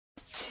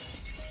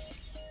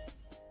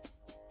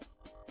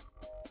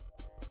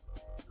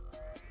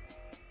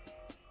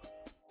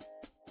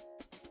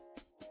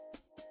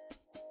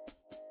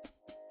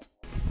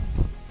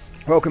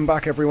Welcome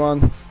back,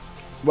 everyone.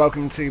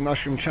 Welcome to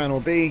Mushroom Channel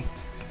B,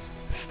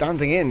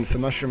 standing in for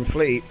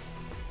MushroomFleet.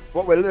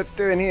 What we're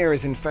doing here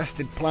is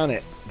Infested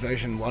Planet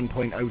version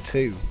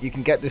 1.02. You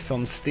can get this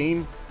on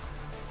Steam.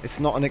 It's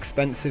not an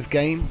expensive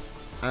game,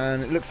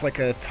 and it looks like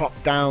a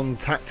top-down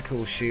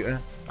tactical shooter,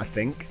 I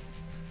think.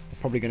 I'm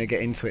probably going to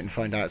get into it and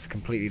find out it's a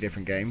completely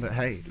different game, but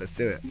hey, let's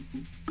do it.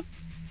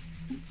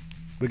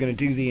 We're going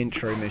to do the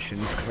intro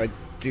missions, because I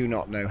do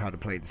not know how to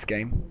play this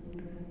game.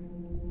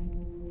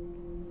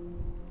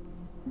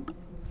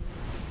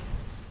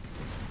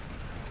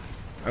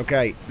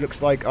 Okay,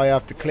 looks like I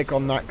have to click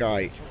on that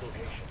guy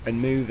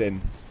and move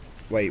him.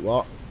 Wait,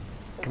 what?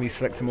 Can we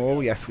select them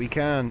all? Yes, we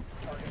can.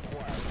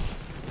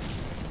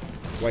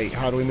 Wait,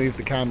 how do we move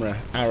the camera?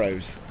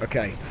 Arrows.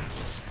 Okay.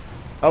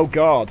 Oh,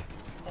 God.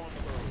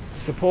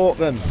 Support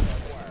them.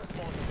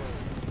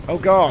 Oh,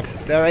 God.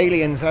 There are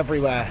aliens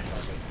everywhere.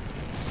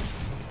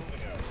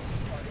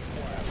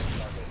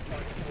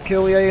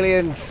 Kill the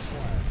aliens.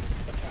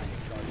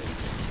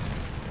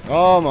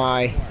 Oh,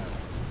 my.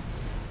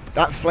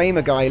 That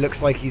flamer guy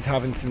looks like he's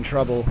having some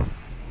trouble.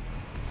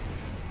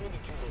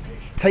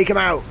 Take him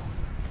out!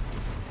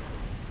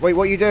 Wait,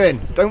 what are you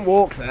doing? Don't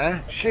walk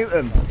there. Shoot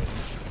him.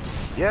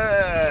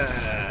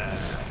 Yeah!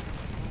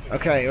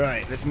 Okay,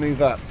 right, let's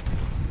move up.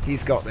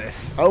 He's got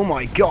this. Oh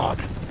my god!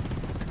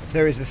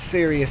 There is a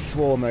serious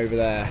swarm over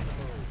there.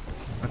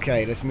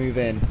 Okay, let's move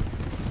in.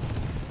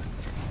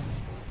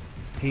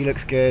 He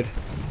looks good.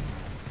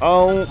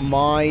 Oh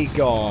my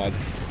god.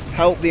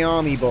 Help the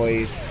army,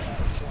 boys.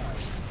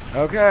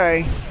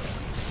 Okay.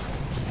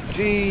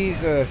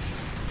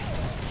 Jesus.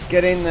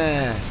 Get in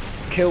there.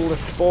 Kill the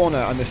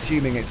spawner. I'm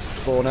assuming it's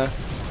a spawner.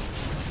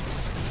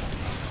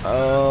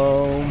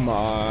 Oh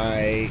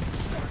my.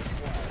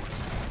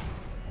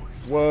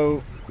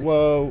 Whoa,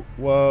 whoa,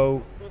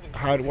 whoa.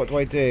 What do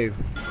I do?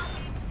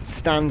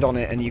 Stand on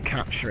it and you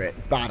capture it.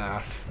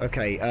 Badass.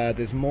 Okay,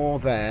 there's more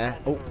there.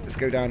 Oh, let's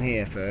go down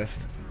here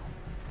first.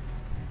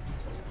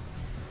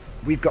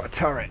 We've got a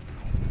turret.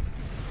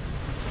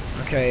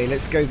 Okay,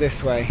 let's go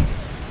this way.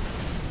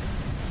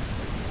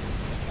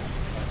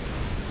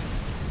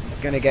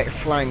 Gonna get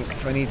flanked,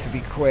 so I need to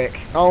be quick.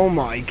 Oh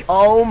my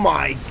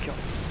god.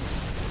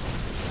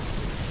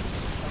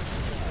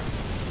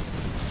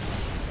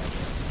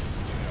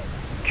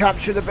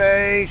 Capture the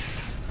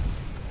base.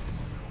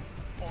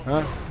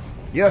 Huh?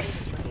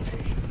 Yes.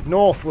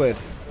 Northward.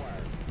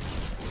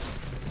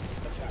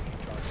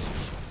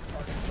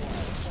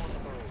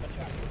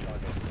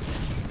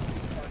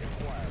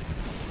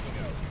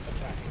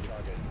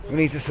 We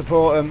need to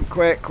support them.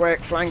 Quick, quick.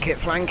 Flank it,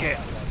 flank it.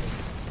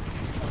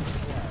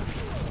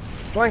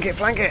 Flank it,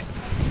 flank it.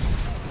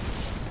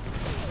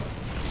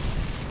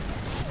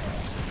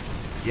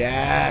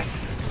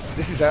 Yes.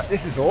 This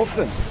is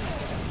awesome.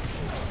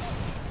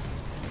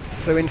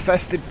 So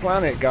infested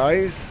planet,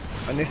 guys.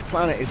 And this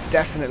planet is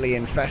definitely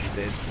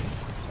infested.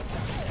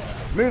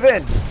 Move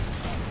in.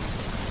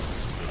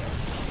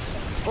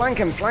 Flank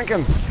him, flank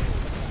him.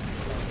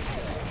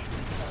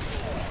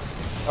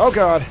 Oh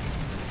god.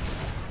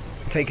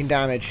 Taking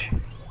damage.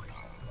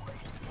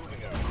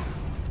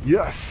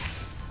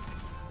 Yes!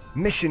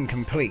 Mission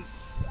complete.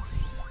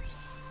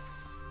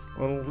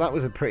 Well, that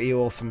was a pretty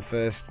awesome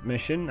first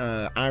mission.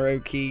 Arrow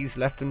keys,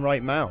 left and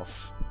right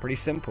mouse. Pretty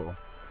simple.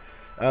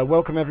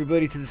 Welcome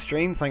everybody to the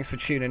stream. Thanks for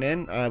tuning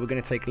in. We're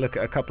going to take a look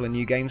at a couple of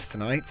new games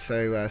tonight,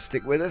 so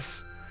stick with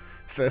us.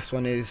 First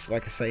one is,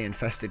 like I say,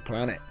 Infested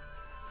Planet.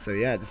 So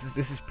yeah, this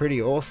is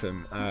pretty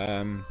awesome.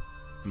 I'm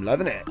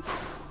loving it.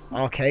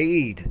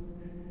 Arcade.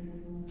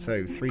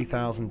 So,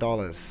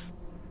 $3,000.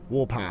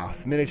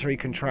 Warpath. Military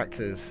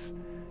contractors.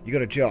 You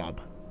got a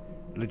job.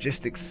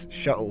 Logistics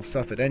shuttle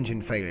suffered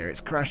engine failure. It's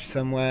crashed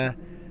somewhere.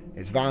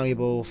 It's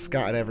valuable.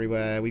 Scattered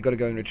everywhere. We got to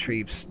go and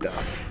retrieve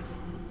stuff.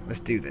 Let's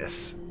do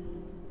this.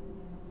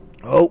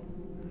 Oh!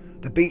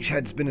 The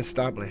beachhead's been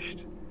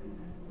established.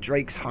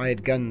 Drake's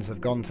hired guns have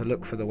gone to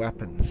look for the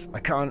weapons. I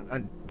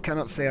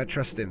cannot say I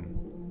trust him.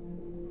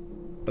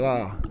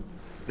 Blah.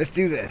 Let's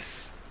do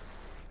this.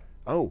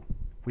 Oh,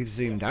 we've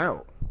zoomed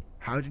out.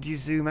 How did you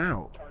zoom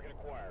out?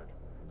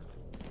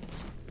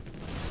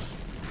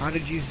 How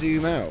did you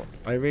zoom out?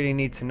 I really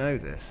need to know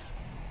this.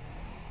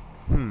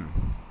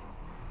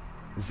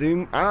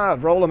 Zoom. Ah,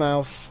 roll a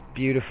mouse.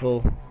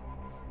 Beautiful.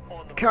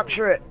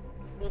 Capture it.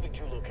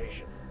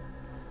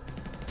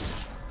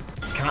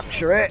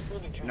 Capture it.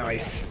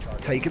 Nice.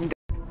 Take him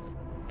down.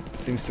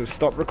 Seems to have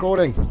stopped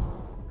recording.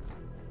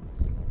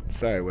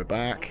 So, we're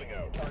back.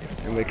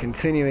 And we're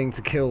continuing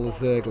to kill the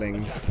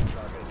Zerglings.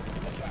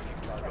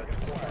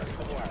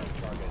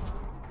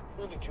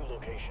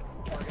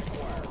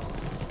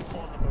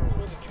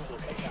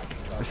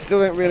 I still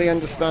don't really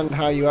understand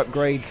how you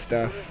upgrade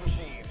stuff.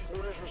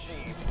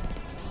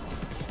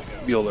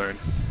 You'll learn.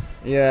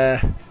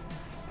 Yeah.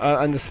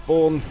 And the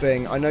spawn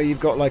thing, I know you've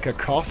got like a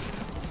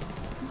cost.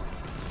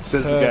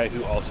 Says the guy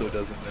who also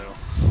doesn't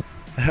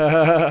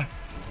know.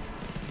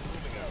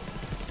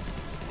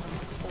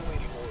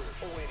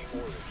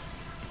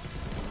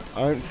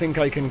 I don't think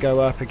I can go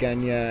up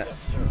again yet.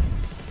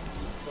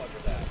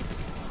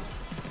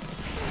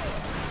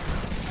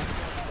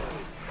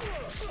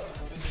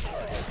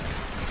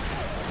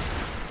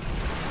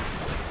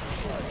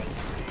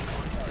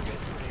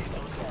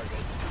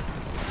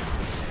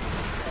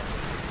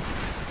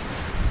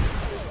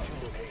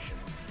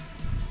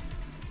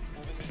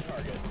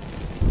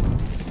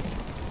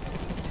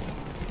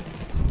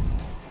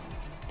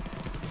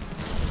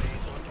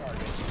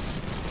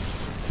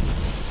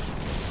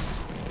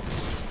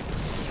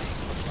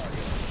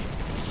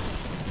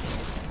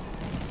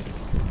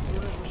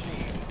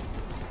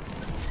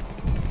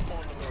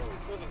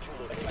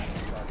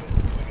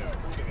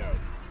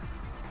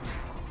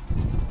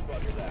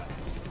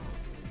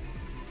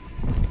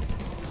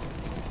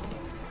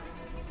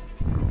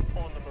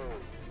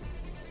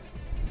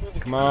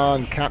 Come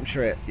on,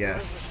 capture it.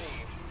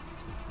 Yes.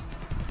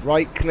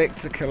 Right click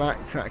to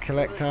collect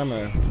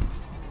ammo.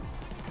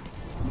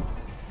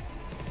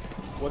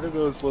 What are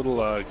those little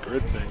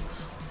grid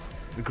things?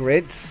 The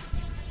grids?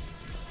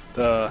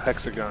 The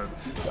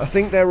hexagons. I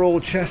think they're all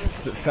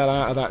chests that fell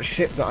out of that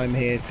ship that I'm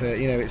here to,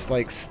 you know, it's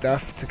like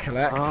stuff to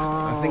collect.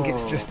 I think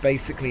it's just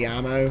basically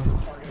ammo,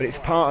 but it's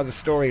part of the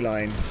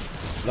storyline.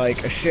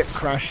 Like, a ship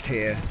crashed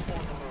here.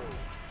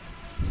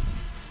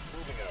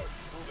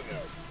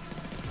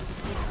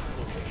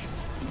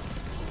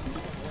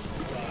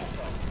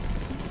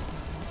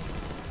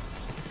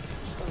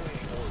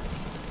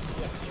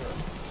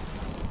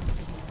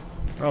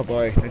 Oh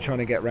boy, they're trying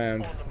to get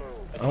round.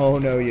 Oh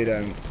no, you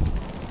don't.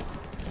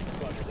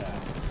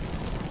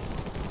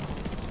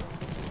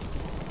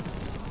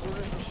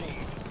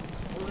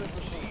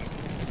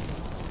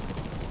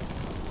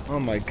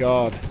 Oh my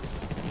god.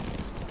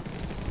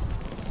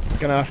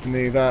 Gonna have to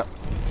move up.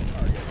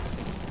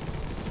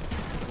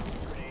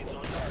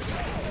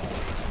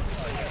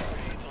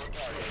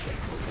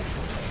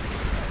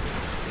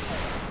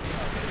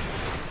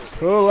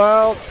 Pull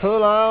out,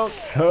 pull out.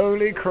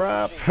 Holy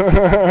crap.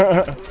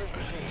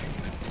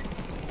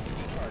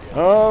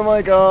 Oh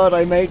my god,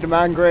 I made them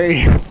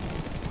angry.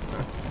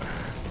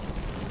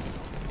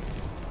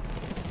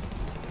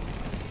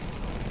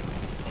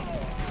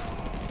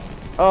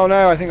 Oh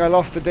no, I think I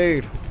lost a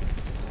dude.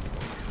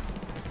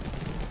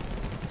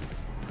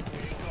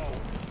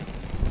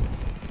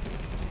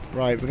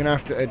 Right, we're gonna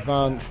have to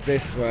advance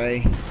this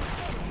way.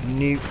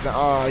 Nuke the...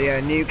 Oh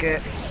yeah, nuke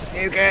it.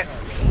 Nuke it.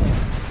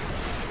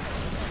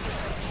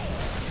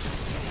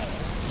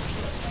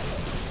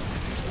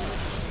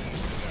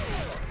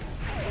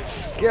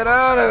 Get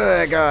out of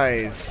there,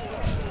 guys.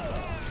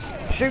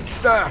 Shoot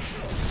stuff.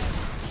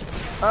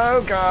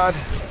 Oh god.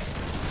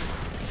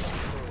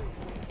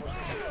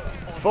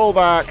 Fall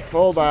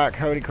back,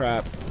 holy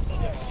crap.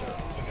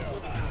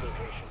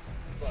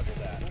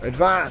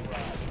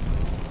 Advance.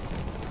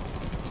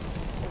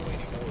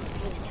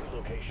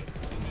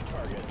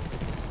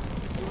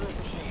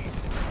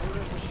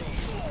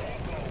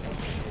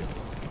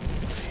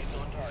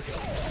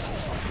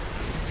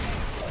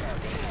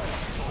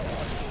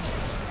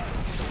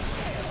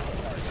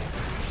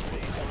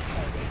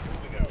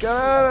 Get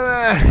out of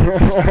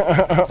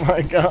there! Oh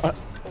my god.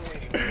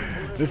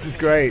 This is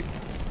great.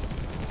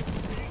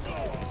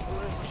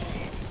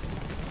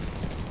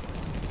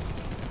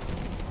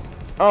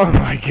 Oh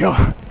my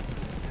god.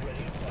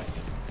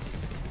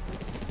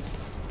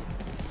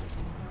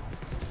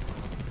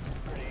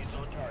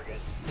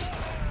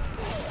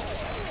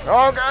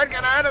 Oh god,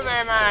 get out of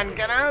there, man!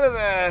 Get out of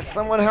there!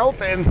 Someone help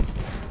him!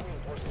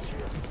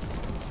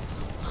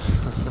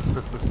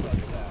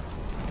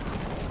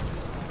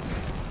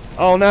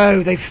 Oh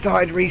no, they've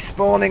started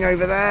respawning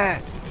over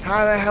there!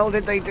 How the hell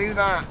did they do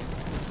that?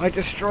 I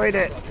destroyed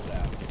it!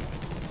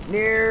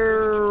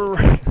 No!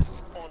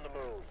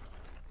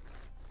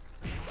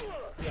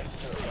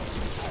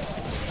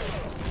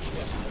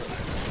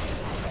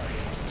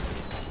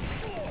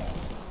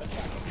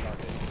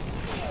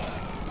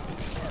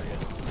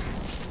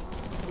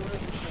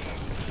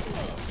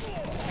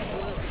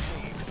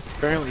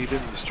 Apparently you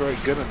didn't destroy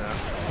it good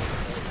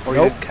enough. Or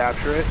Nope. you didn't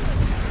capture it.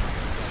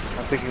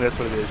 I'm thinking that's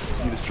what it is.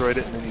 You destroyed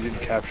it and then you didn't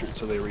capture it,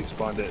 so they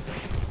respawned it.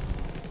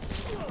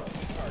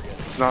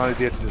 So not only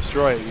do you have to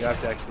destroy it, you have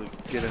to actually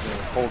get in there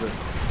and hold it.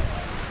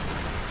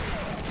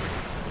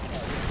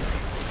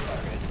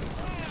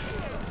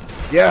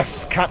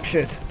 Yes,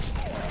 captured.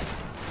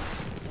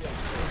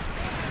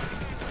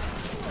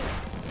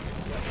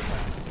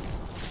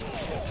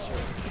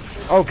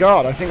 Oh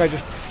god, I think I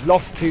just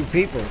lost 2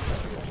 people.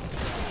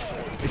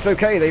 It's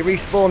okay, they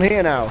respawn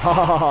here now. Ha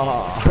ha ha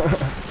ha.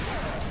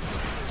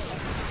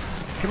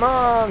 Come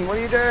on, what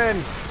are you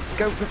doing?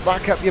 Go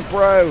back up your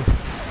bro.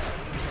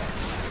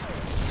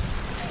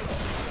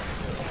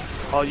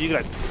 Oh,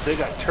 they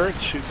got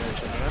turrets shooting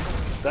at you, man.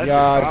 That's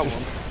Yeah, your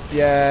problem.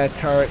 yeah,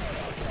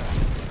 turrets.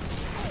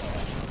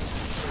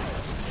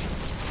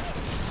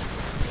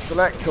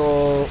 Select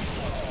all.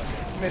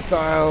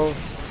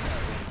 Missiles.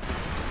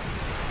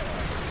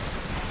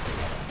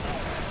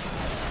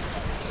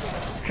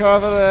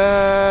 Cover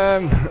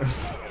them.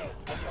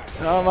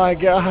 Oh my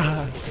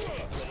god.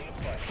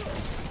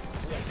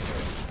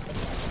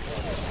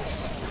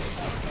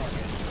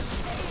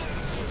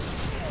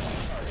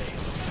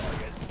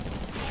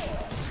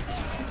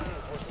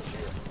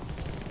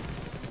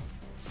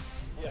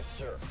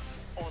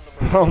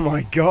 Oh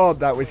my god,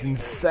 that was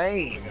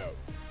insane.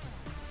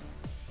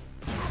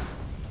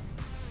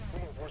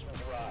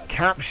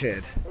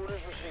 Captured.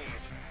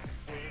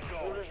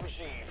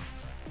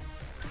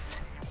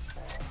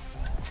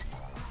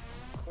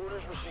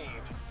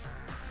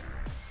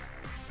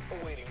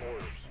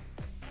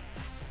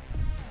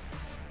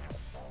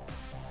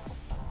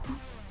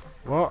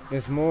 What?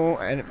 There's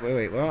more. And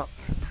wait, what?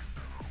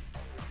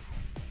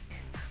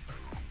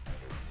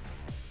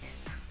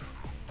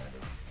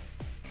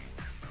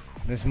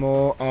 There's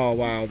more. Oh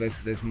wow,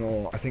 there's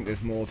more. I think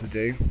there's more to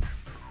do.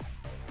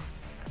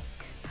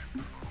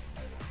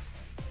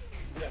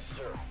 Yes,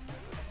 sir.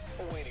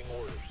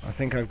 I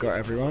think I've got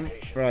everyone.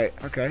 Right,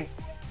 okay.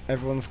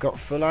 Everyone's got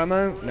full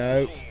ammo?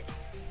 No.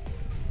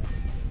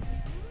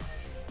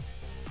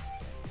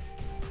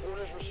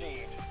 Orders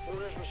received.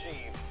 Orders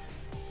received.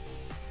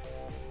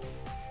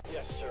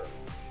 Yes, sir.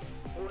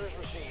 Orders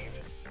received.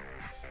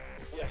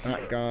 Yes, That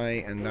sir. guy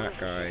and that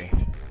guy.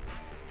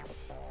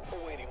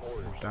 Awaiting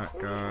orders. That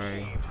Orders guy.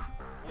 received.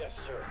 Yes,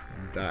 sir.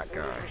 And that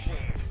Orders guy.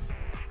 received.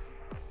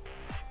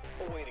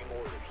 Awaiting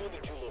orders.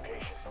 Moving to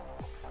location.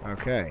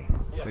 Okay.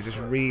 So just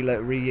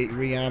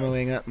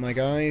re-ammoing up my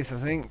guys, I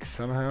think,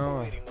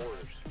 somehow. Awaiting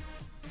orders.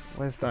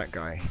 Where's that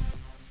guy?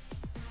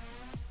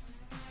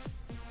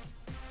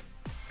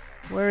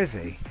 Where is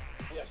he?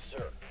 Yes,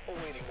 sir.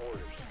 Awaiting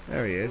orders.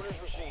 There he is.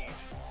 Orders received.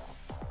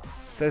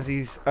 Says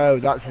he's... Oh,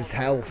 that's his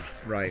health.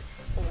 Right.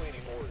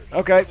 Awaiting orders.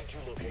 Okay. Moving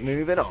to location.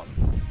 Moving on.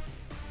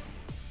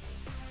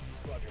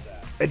 Roger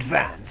that.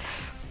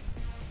 Advance.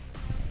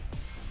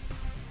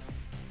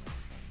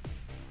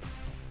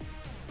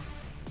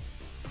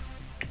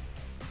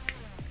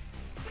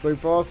 So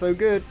far, so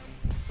good.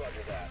 Roger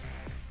that.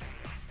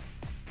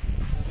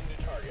 Moving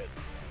to target.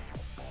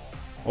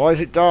 Why is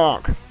it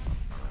dark?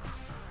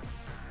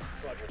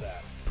 Roger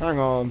that. Hang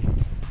on. On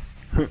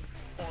the move.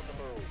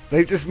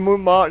 They just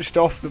marched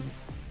off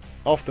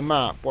the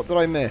map. What did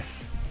I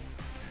miss?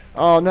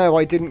 Oh no,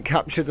 I didn't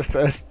capture the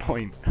first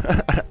point.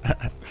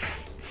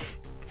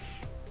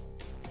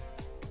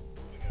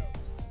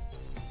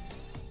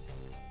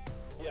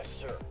 Yes,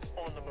 sir.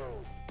 On the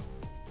move.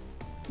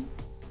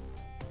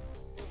 Moving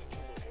to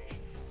location.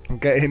 I'll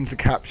get him to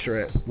capture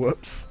it.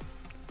 Whoops.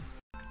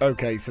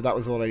 Okay, so that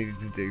was all I needed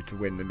to do to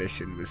win the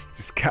mission, was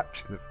just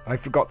capture the... I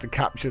forgot to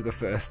capture the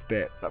first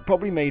bit. That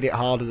probably made it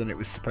harder than it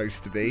was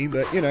supposed to be,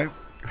 but, you know.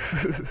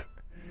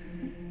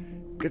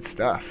 Good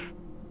stuff.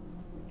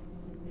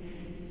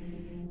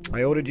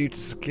 I ordered you to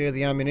secure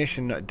the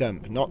ammunition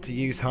dump, not to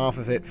use half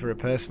of it for a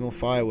personal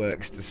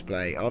fireworks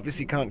display. I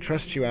obviously can't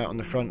trust you out on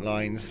the front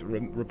lines.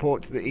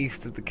 Report to the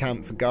east of the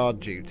camp for guard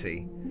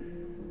duty.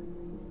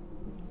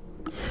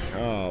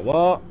 Oh,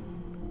 what?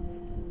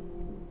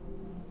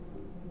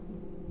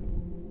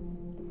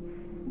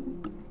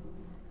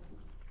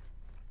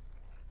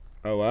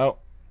 Oh well.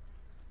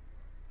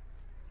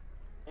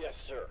 Yes,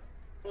 sir.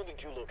 Moving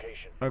to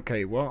location.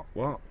 Okay, what?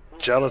 What?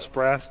 Jealous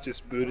Brass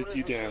just booted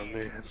you down,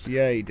 man.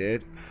 Yeah, he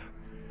did.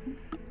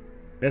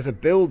 There's a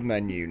build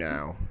menu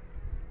now.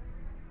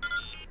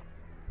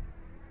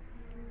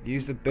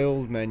 Use the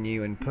build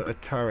menu and put a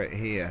turret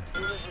here.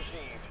 Orders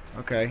received.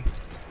 Okay.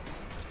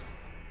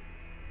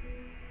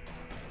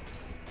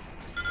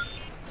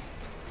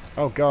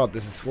 Oh god,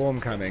 there's a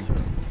swarm coming.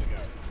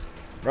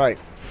 Right.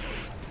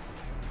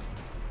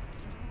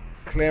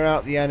 Clear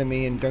out the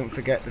enemy and don't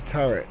forget the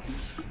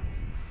turrets.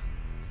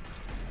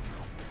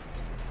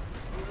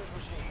 Orders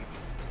received.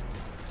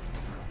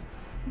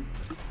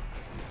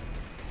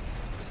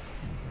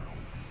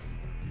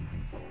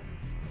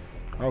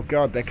 Oh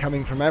god, they're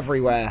coming from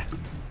everywhere.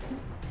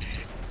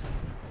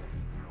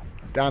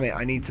 Damn it,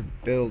 I need to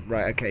build...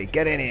 Right, okay,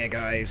 get in here,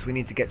 guys. We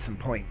need to get some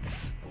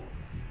points.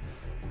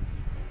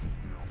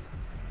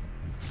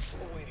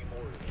 Awaiting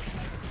orders.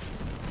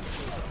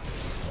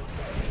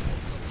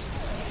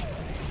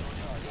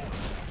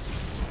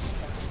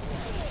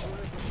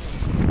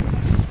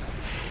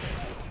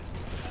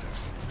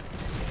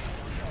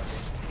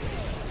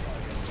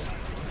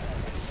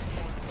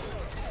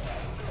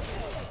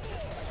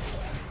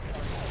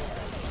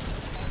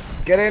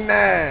 Get in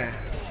there!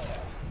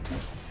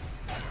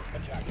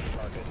 Attacking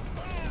target.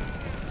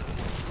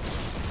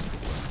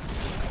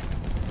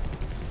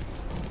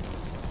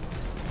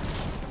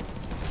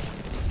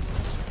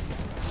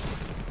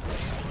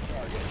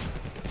 Target.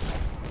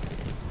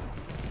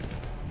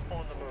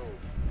 On the move.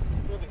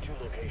 Moving to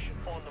location.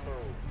 On the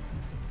move.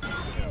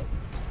 No.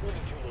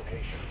 Moving to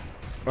location.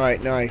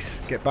 Right, nice.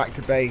 Get back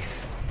to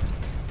base.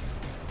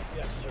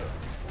 Yes, sir.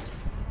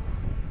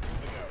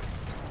 Moving out.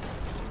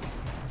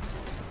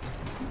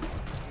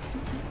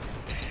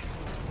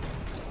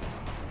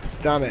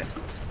 Damn it.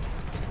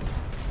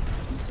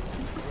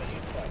 Ready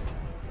to fight.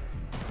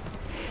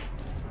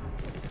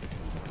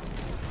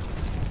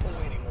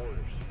 Awaiting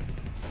orders.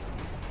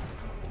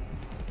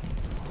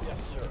 Yes,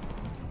 sir.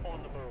 On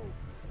the move.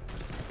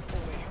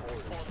 Awaiting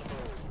orders. On the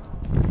move.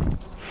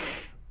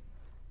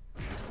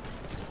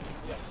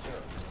 Yes, sir.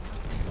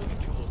 Moving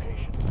to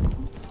location.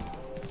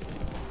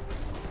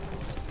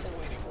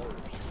 Awaiting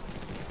orders.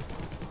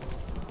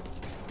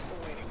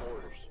 Awaiting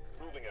orders.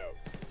 Moving out.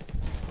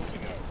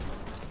 Moving out.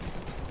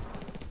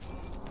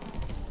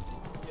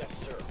 Yes,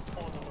 sir.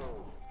 On the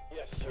move.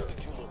 Yes, sir. Moving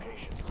to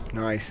location.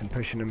 Nice, and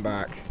pushing them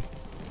back.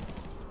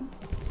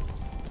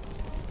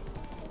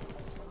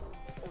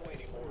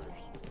 Awaiting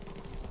orders.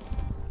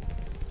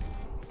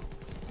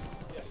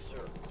 Yes,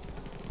 sir.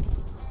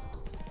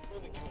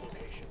 Moving to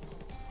location.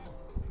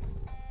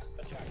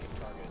 Attacking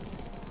target.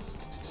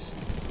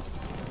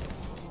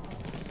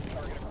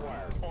 Target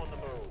acquired. On the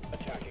move.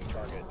 Attacking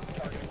target.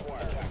 Target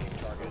acquired. Attacking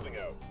target. Moving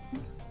out.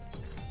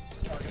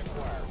 Target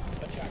acquired.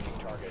 Attacking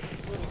target.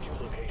 Moving to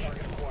location.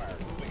 Target acquired.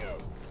 Moving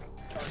out.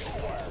 Target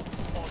acquired.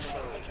 On the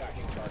move.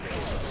 Attacking target. On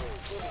the move.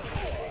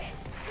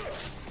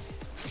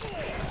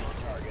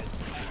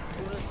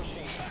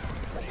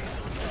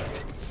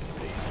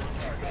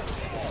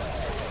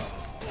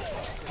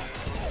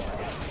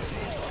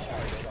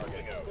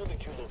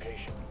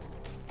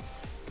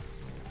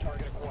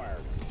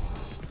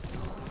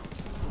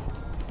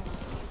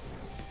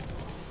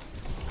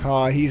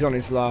 Ah, he's on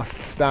his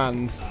last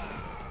stand.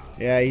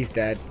 Yeah, he's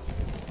dead.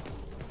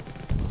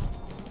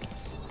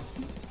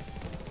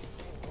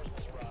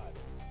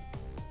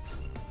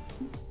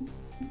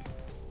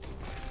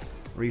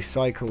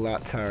 Recycle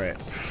that turret.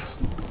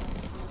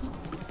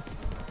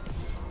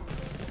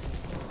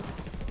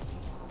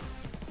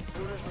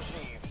 Orders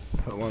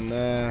received. Put one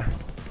there.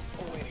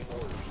 Awaiting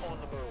orders. On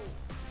the move.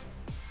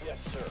 Yes,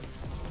 sir.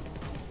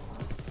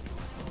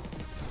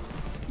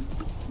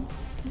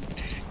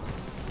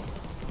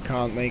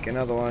 Can't make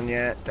another one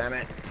yet, damn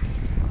it.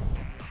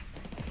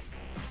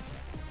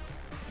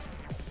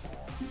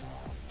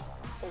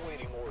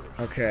 Awaiting orders.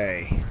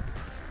 Okay.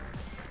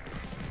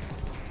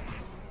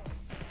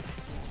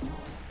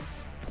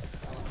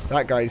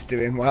 That guy's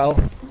doing well.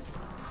 Awaiting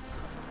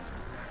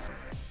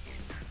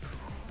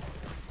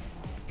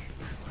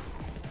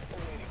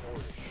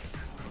orders.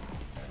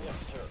 Yes,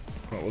 sir.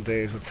 What we'll do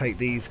is we'll take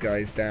these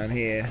guys down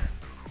here.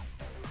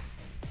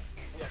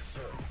 Yes,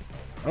 sir.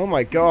 Oh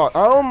my god.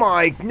 Oh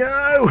my...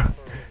 No!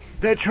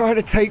 They're trying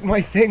to take my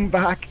thing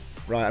back.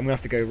 Right, I'm going to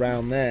have to go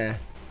round there.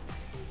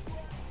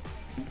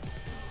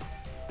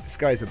 This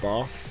guy's a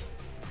boss.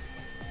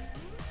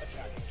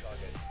 Attacking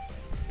target.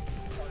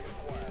 Target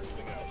acquired.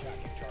 Moving out.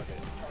 Attacking target.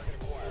 Target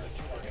acquired.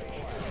 Target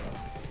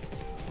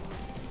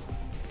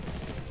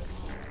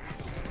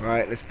acquired.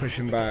 Right, let's push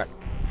him back.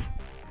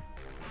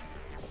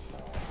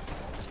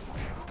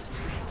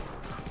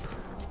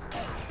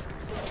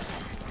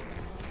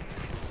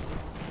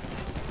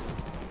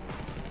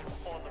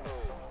 On the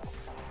move.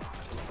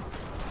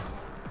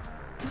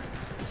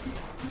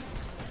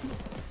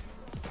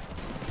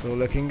 It's all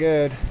looking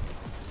good.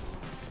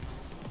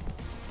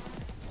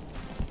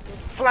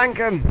 Flank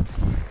him!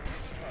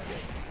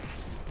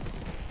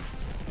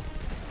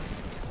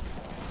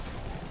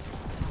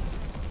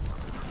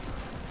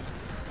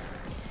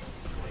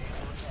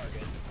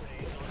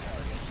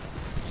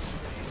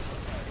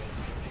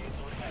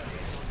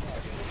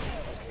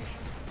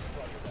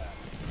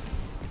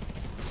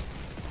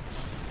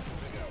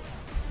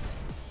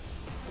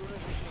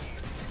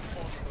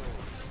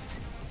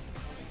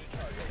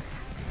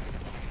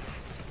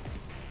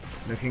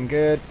 Looking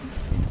good.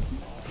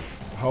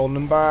 Holding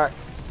them back.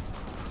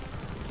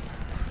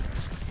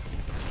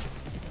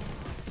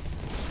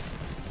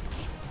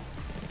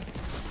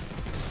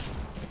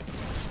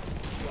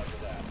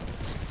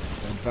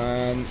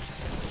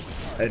 Advance.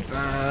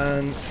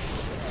 Advance.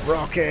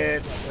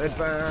 Rockets.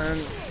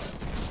 Advance.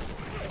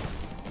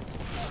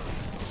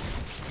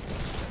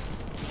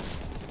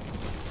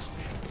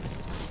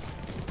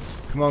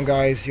 Come on,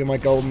 guys. You're my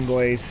golden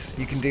boys.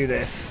 You can do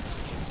this.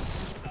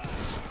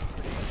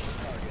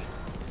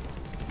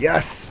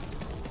 Yes!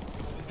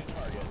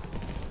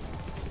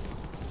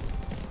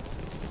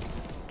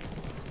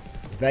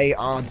 They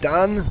are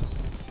done.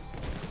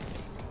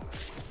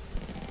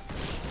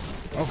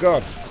 Oh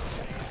god.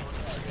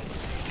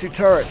 2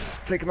 turrets.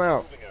 Take them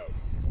out.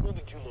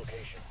 Moving to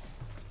location.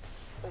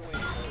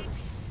 Awaiting orders.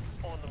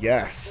 On the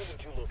Yes.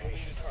 moving to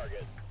location.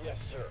 Target. Yes,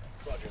 sir.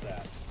 Roger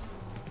that.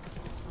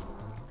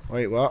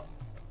 Wait, what?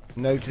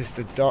 Noticed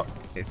a dot.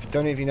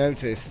 Don't know if you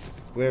noticed.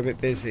 We're a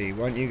bit busy.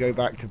 Why don't you go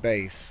back to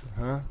base?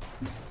 Huh?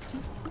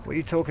 What are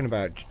you talking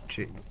about,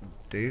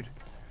 dude?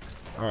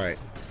 Alright.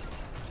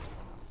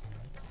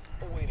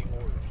 Awaiting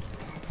orders.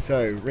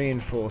 So,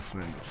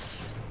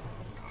 reinforcements.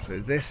 So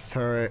this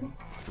turret,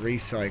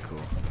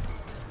 recycle.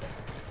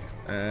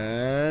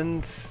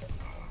 And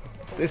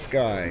this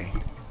guy.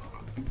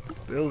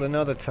 Build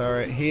another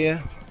turret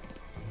here.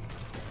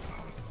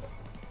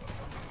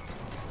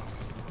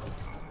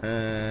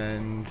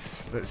 And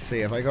let's see,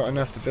 have I got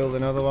enough to build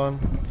another one?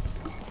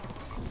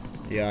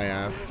 Yeah, I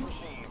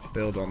have.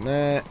 Build on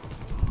there.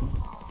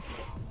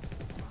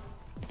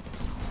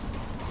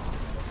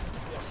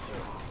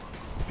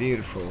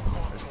 Beautiful.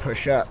 Let's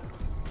push up.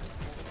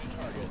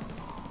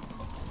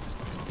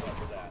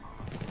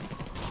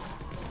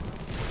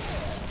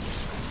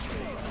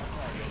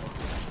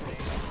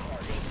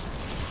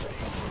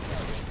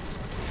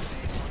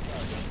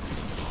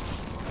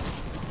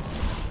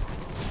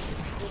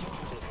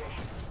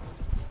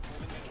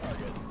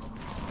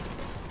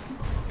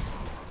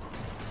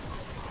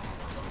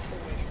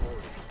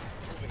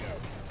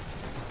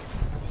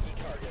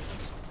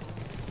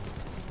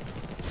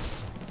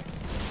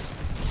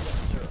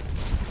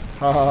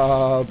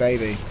 Oh,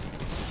 baby.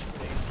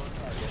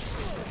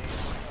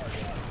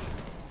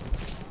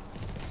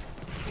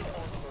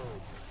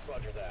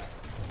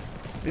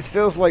 This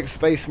feels like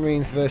Space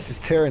Marines versus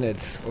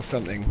Tyranids or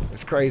something.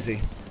 It's crazy.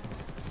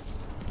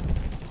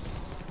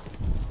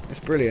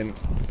 It's brilliant.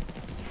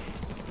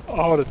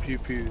 All the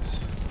pew-pews.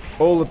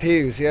 All the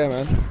pews, yeah,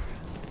 man.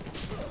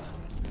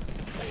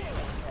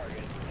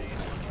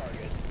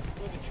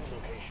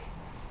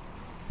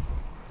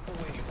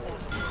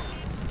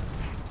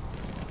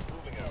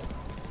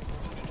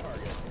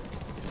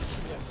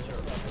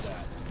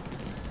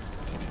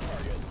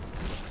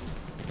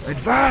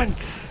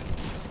 Advance!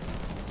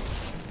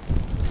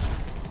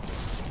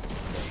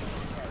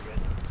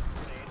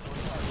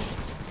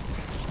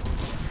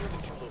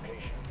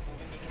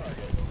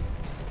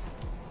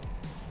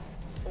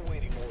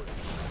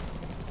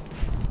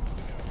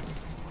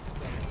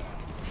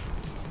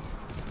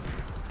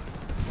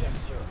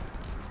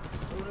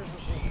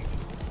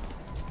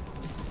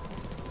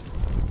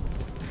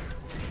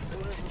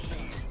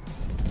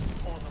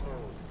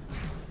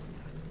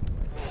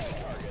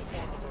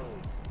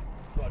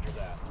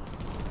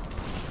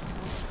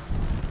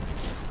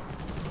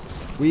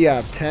 We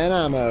have 10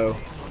 ammo.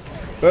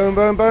 Boom,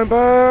 boom, boom,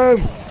 boom!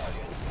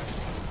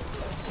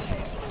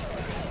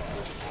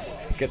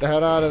 Get the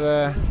hell out of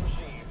there.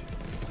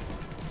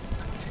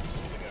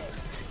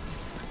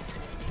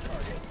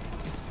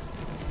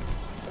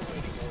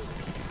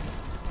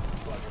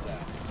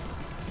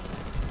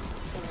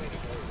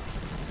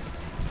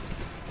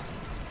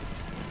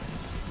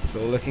 It's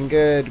all looking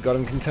good. Got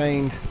him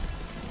contained.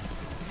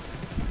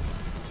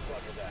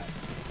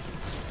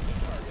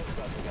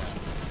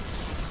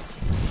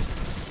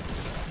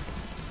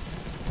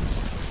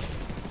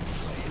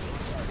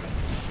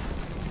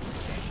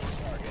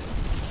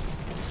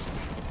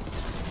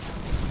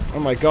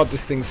 Oh my god,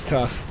 this thing's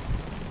tough.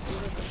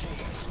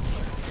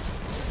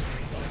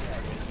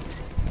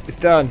 It's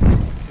done.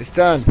 It's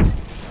done.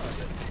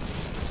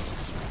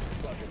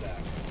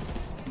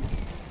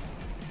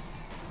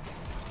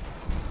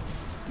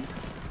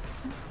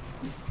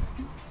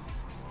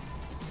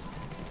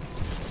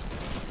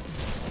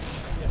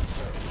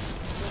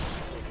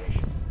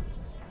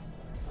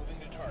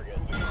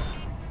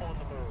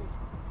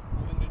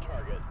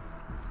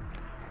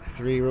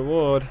 Three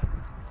reward.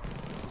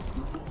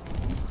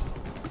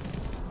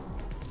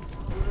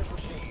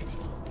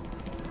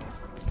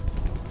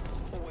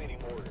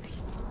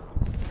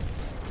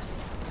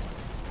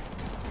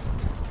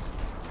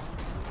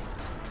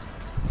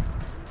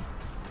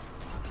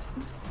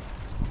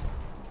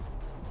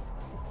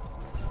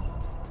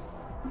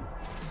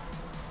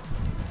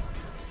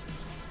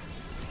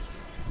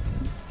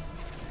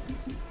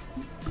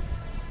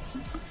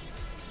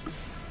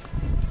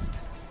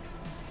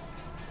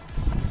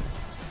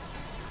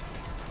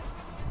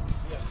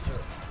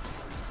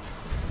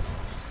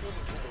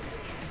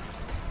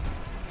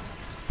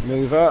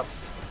 Move up.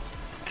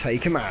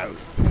 Take him out.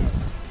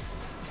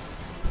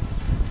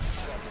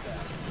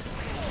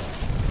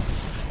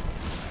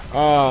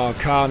 Oh,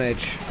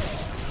 carnage.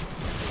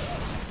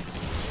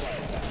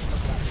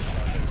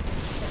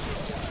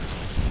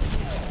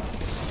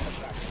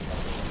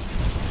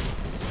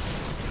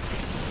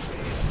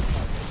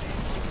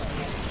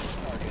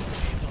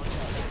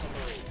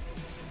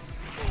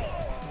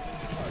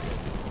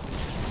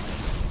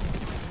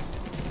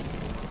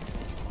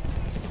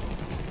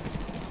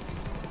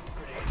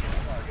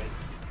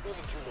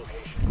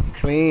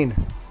 Clean.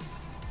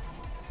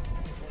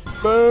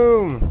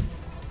 Boom.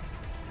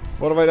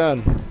 What have I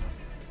done?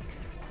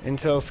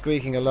 Intel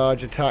squeaking, a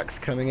large attack's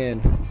coming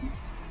in.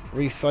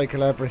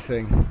 Recycle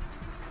everything.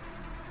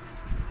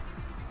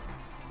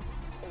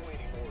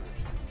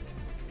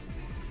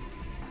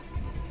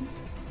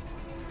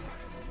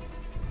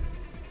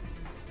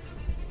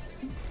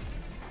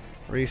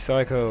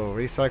 Recycle,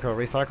 recycle,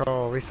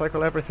 recycle,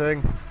 recycle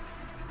everything.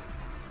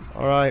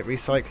 Alright,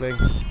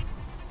 recycling.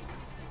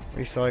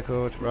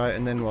 Recycled, right,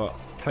 and then what?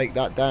 Take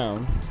that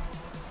down.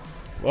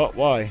 What?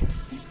 Why?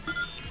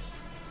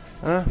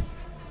 Huh?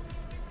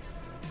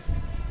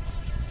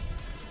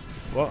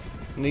 What?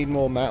 Need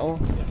more metal?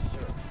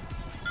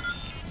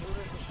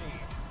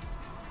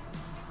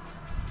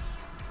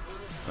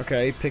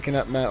 Okay, picking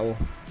up metal.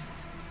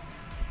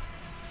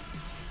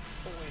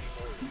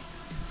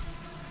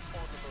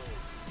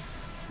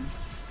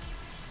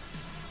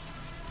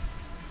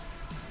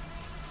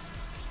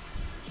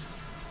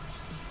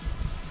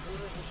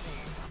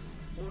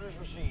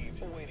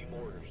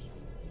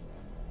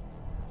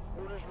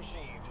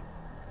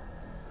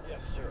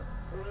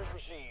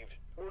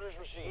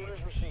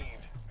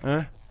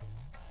 Huh?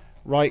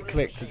 Right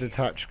click to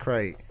detach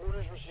crate.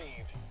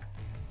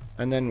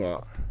 And then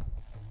what?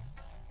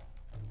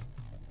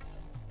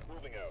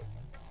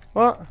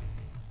 What?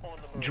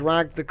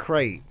 Drag the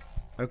crate.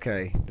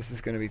 Okay, this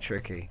is going to be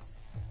tricky.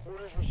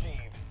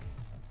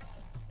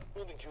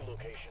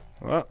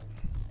 What?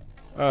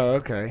 Oh,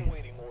 okay.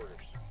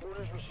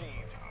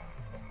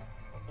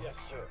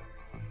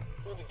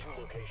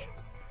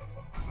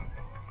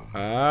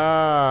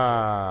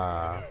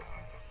 Ah.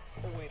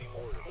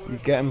 You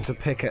get them to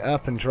pick it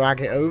up and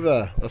drag it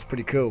over. That's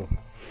pretty cool.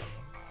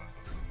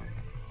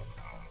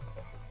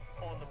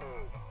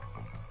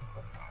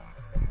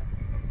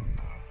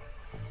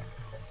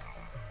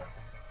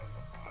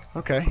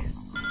 Okay.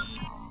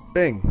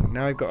 Bing.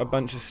 Now we've got a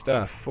bunch of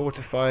stuff.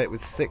 Fortify it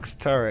with 6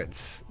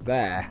 turrets.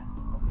 There.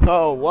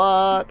 Oh,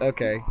 what?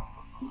 Okay.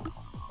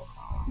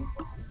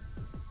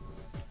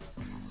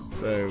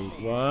 So,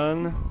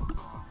 1.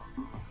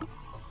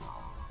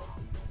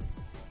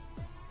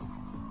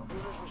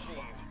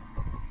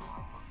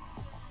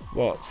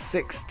 What?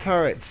 6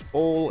 turrets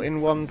all in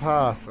one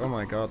path. Oh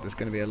my god, there's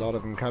going to be a lot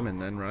of them coming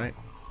then, right?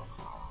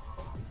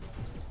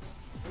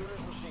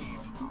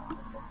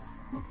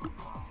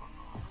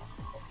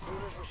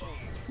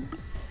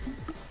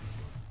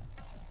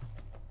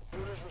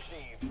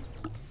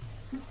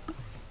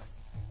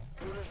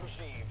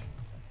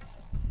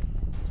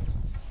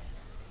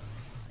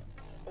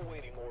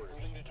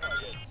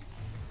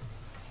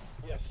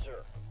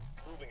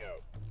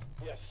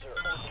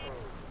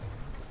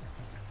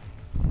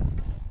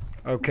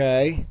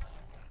 Okay.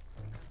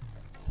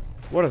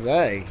 What are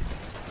they?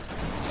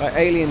 Like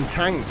alien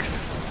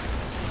tanks.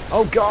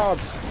 Oh god!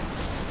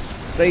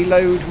 They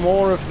load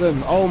more of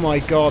them. Oh my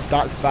god,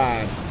 that's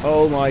bad.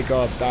 Oh my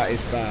god, that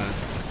is bad.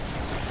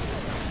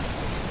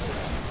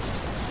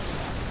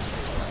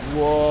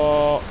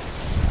 What?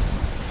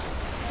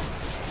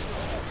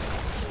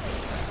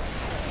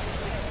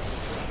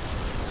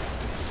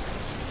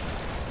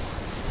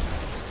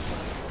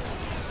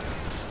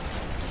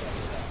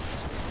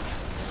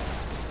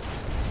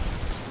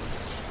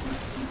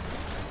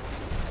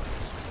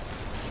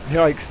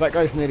 Yikes, that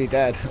guy's nearly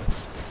dead.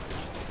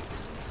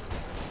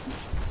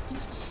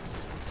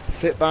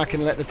 Sit back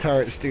and let the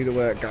turrets do the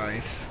work,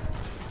 guys.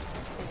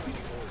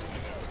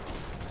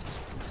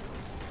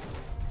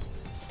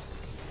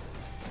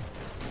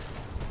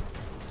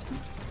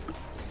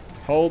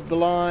 Hold the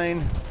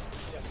line.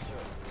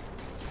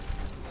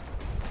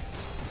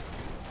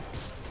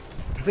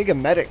 I think a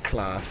medic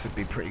class would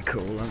be pretty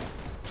cool.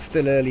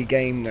 Still early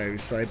game though,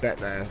 so I bet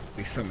there'll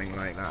be something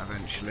like that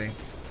eventually.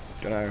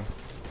 Don't know.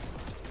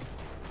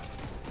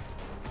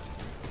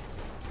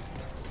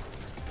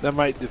 That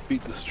might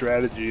defeat the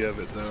strategy of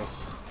it, though.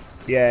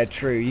 Yeah,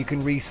 true. You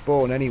can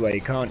respawn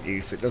anyway, can't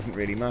you? So it doesn't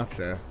really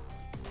matter.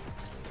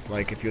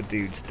 Like, if your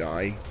dudes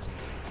die.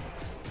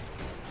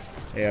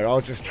 Here,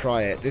 I'll just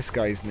try it. This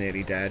guy's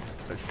nearly dead.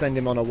 Let's send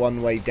him on a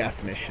one-way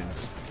death mission.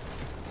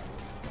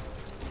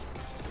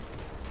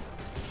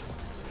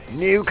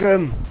 Nuke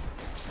him!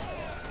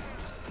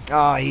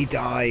 Ah, he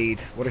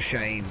died. What a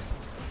shame.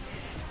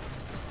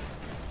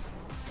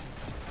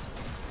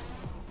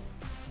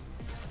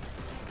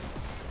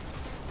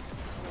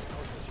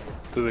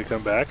 Do they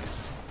come back?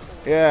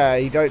 Yeah,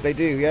 they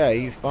do. Yeah,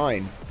 he's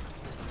fine.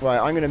 Right,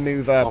 I'm going to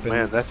move up. Oh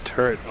man, that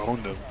turret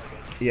owned him.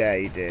 Yeah,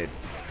 he did.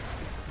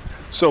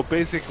 So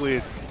basically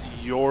it's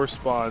your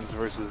spawns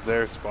versus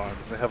their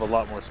spawns. They have a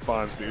lot more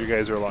spawns, but you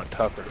guys are a lot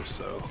tougher,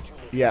 so...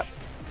 Yeah.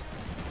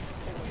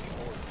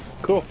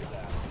 Cool.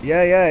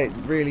 Yeah, it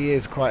really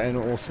is quite an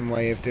awesome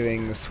way of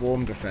doing the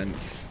swarm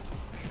defense.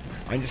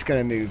 I'm just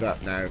going to move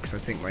up now, because I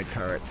think my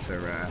turrets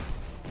are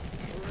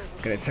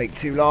going to take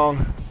too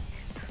long.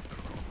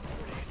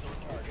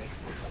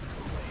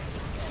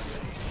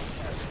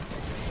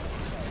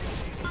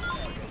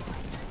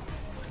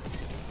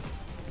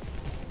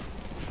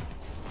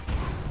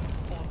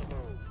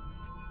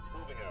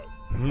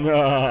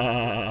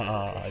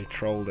 I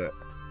trolled it.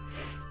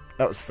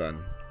 That was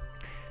fun.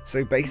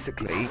 So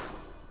basically,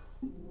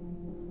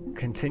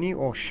 continue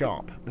or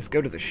shop? Let's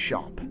go to the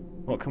shop.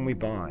 What can we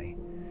buy?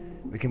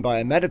 We can buy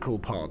a medical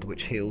pod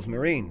which heals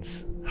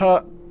Marines.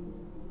 Huh!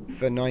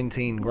 For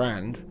 19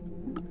 grand.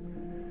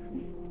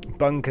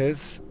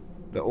 Bunkers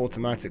that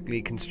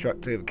automatically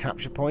construct over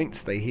capture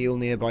points. They heal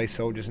nearby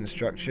soldiers and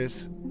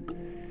structures.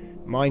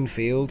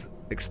 Minefield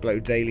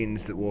explodes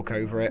aliens that walk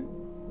over it.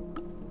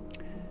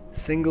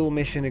 Single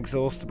mission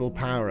exhaustible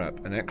power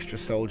up, an extra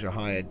soldier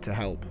hired to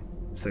help.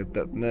 So,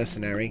 but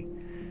mercenary.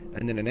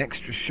 And then an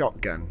extra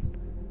shotgun.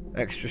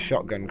 Extra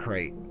shotgun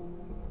crate.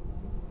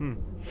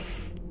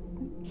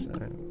 So,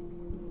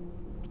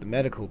 the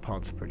medical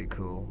pod's pretty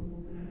cool.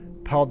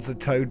 Pods are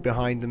towed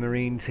behind the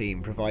marine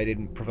team,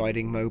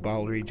 providing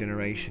mobile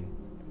regeneration.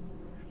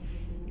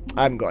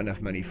 I haven't got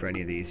enough money for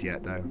any of these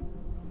yet, though.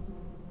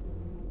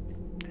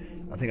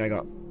 I think I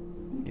got...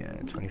 yeah,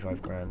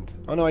 25 grand.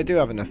 Oh no, I do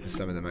have enough for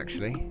some of them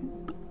actually.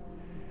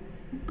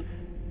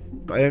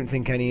 But I don't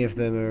think any of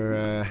them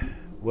are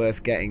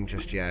worth getting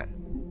just yet.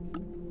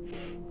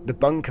 The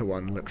bunker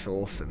one looks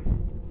awesome,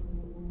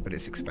 but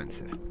it's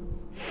expensive.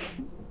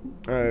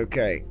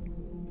 Okay.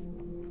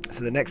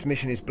 So the next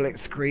mission is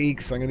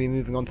Blitzkrieg, so I'm going to be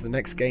moving on to the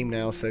next game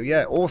now. So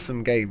yeah,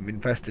 awesome game,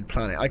 Infested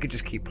Planet. I could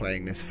just keep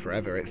playing this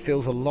forever. It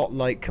feels a lot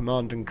like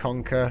Command and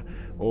Conquer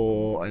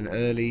or an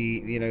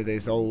early, you know,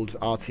 those old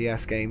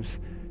RTS games.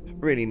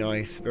 Really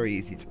nice, very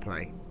easy to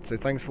play. So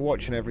thanks for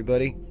watching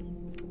everybody.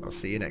 I'll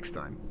see you next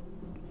time.